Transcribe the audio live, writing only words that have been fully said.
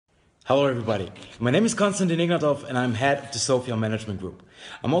Hello everybody, my name is Konstantin Ignatov and I'm head of the Sofia Management Group.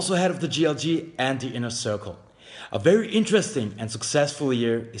 I'm also head of the GLG and the Inner Circle. A very interesting and successful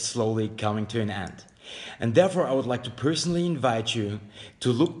year is slowly coming to an end. And therefore I would like to personally invite you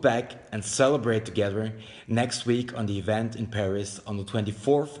to look back and celebrate together next week on the event in Paris on the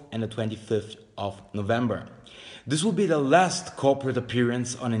 24th and the 25th of November. This will be the last corporate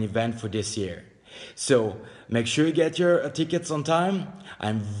appearance on an event for this year. So make sure you get your tickets on time.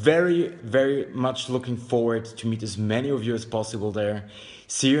 I'm very much looking forward to meet as many of you as possible there.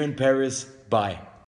 See you in Paris. Bye.